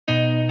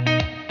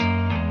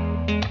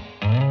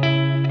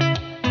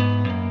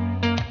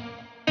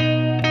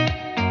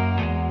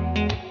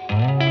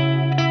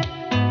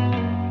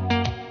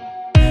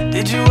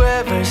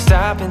ever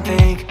stop and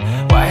think,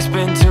 why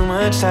spend too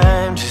much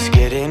time just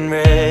getting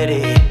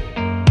ready?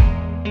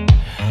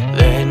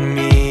 Let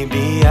me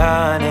be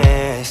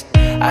honest,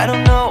 I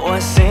don't know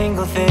a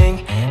single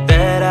thing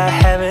that I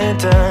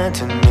haven't done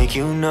to make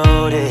you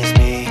notice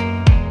me.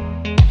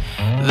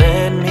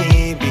 Let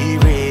me be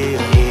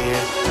real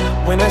here.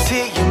 When I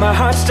see you, my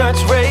heart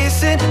starts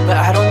racing, but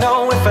I don't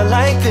know if I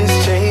like this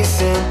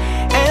chasing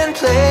and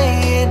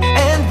playing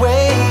and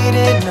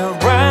waiting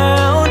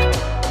around.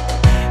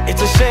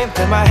 It's a shame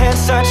that my hands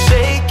start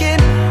shaking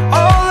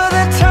all of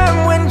the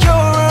time when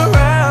you're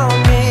around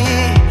me.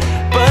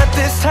 But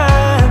this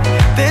time,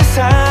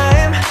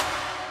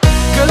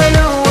 girl, I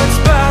know what's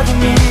bothering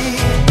me.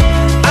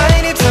 I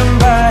need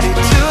somebody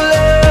to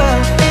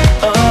love.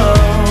 Oh,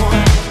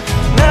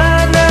 nah,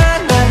 nah,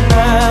 nah,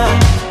 nah.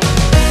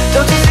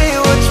 Don't you see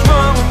what's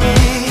wrong with me?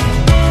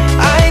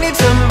 I need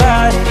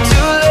somebody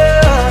to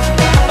love.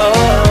 Oh,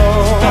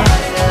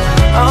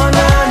 oh,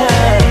 nah,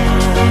 nah.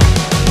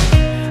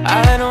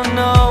 I don't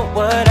know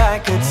what I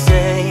could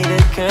say to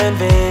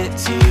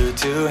convince you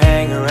to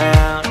hang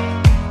around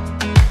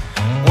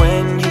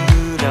when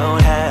you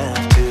don't have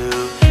to.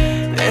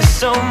 There's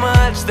so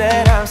much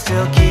that I'm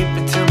still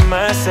keeping to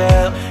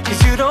myself,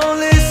 'cause you don't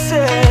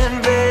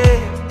listen,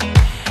 babe.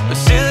 But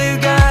still you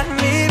got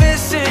me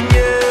missing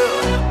you.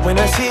 When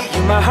I see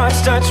you, my heart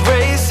starts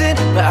racing,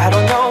 but I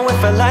don't know if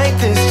I like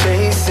this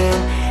chasing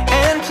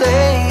and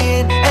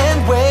playing and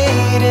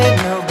waiting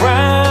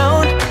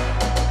around.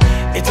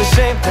 It's a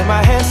shame that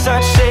my hands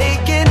start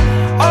shaking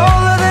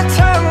all of the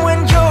time when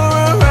you're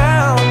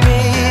around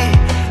me.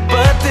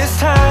 But this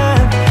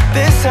time,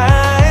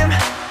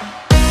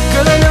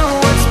 girl, I know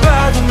what's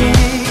bothering me.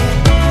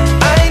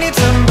 I need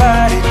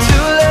somebody to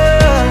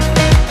love.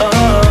 Oh,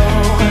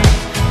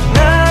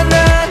 nah,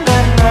 nah,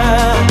 nah,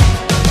 nah.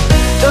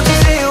 Don't you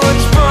see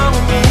what's wrong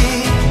with me?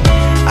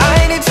 I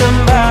need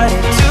somebody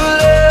to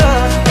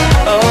love.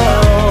 Oh,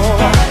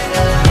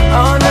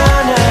 oh, nah,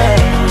 nah.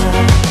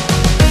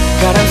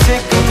 God, I'm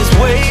sick of this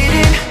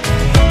waiting.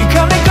 You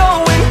got me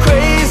going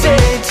crazy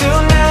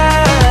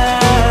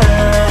tonight.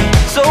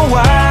 So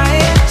why?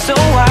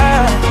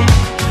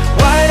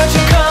 Why don't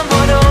you come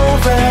on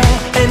over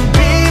and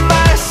be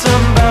my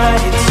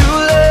somebody to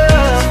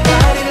love?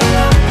 Somebody to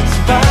love,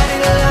 somebody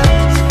to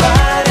love,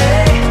 somebody.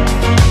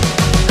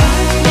 I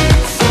need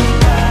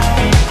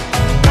somebody,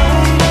 I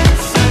need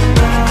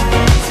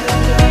somebody to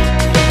love.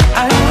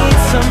 I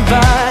need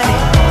somebody,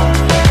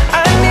 I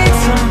need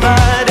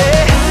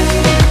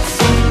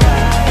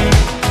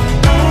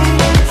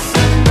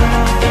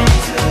somebody.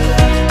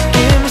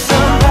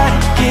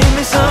 Give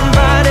me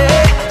somebody,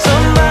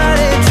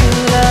 somebody to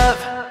love.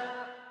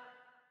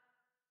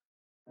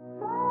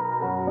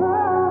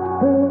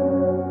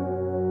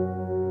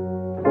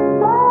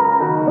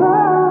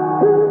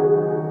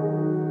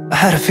 I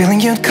had a feeling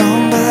you'd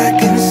come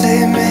back and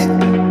save me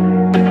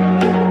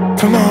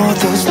from all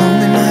those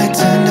lonely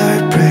nights and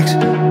heartbreaks.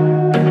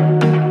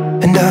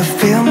 And I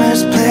feel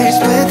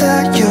misplaced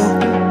without you.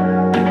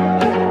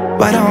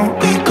 Why don't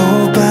we go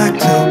back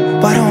to,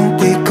 why don't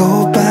we go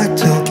back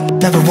to?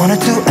 Never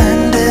wanted to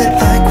end it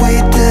like we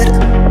did.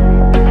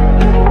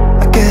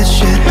 I guess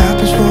shit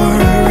happens for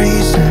a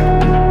reason,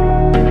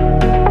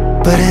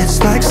 but it's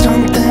like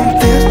something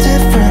feels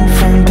different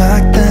from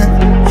back then.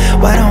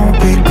 Why don't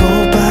we go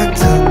back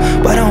to,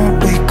 why don't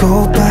we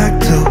go back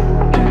to?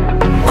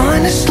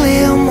 Honestly,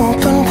 I'm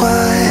open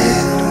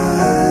wide.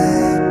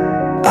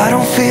 I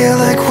don't feel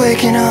like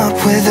waking up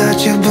without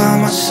you by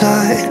my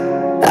side.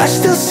 I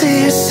still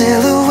see your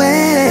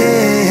silhouette.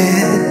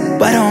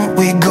 Why don't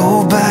we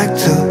go back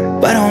to,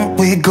 why don't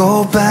we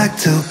go back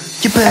to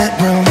your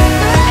bedroom?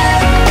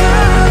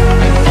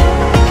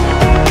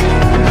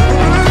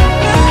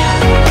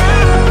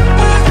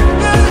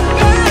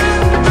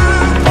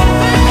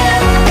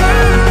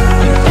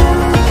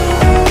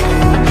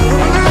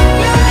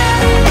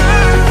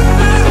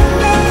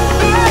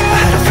 I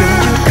had a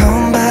feeling you'd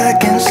come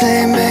back and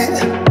save me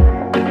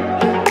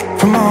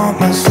from all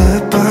my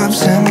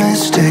slip-ups and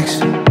mistakes.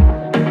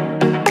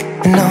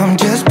 And I'm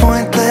just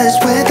pointless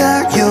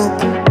without you.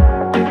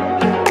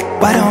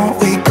 Why don't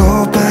we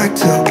go back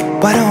to,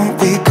 why don't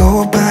we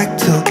go back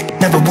to?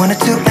 Never wanted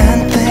to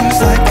end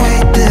things like we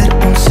did.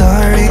 I'm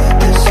sorry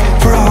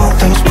for all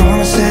those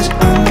promises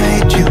I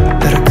made you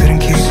that I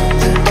couldn't keep.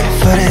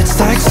 But it's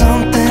like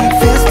something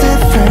feels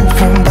different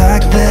from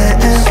back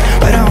then.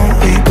 Why don't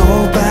we go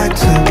back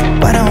to,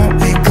 why don't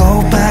we go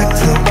back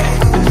to?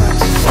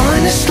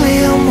 Honestly,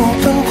 I'm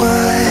open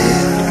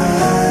wide.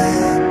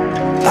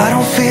 I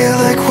don't feel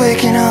like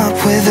waking up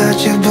without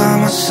you by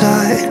my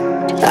side.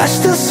 I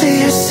still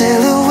see your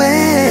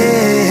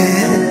silhouette.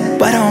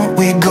 Why don't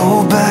we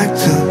go back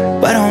to,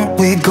 why don't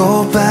we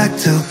go back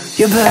to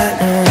your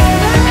bedroom?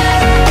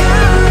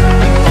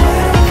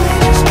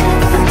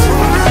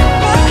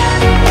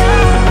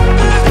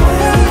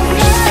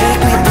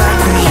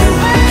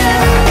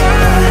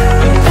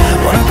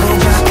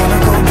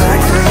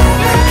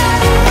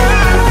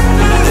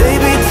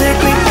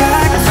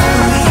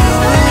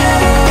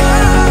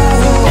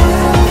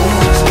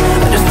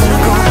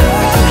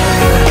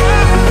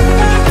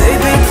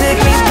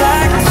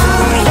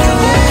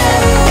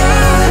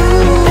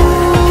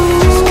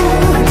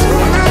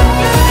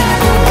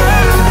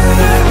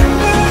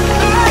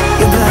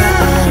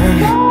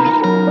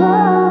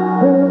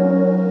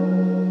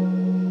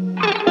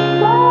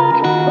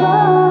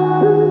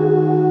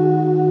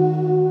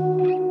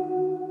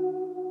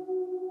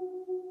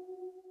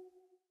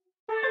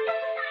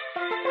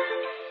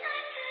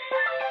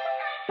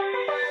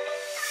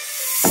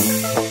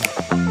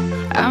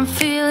 I'm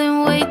feeling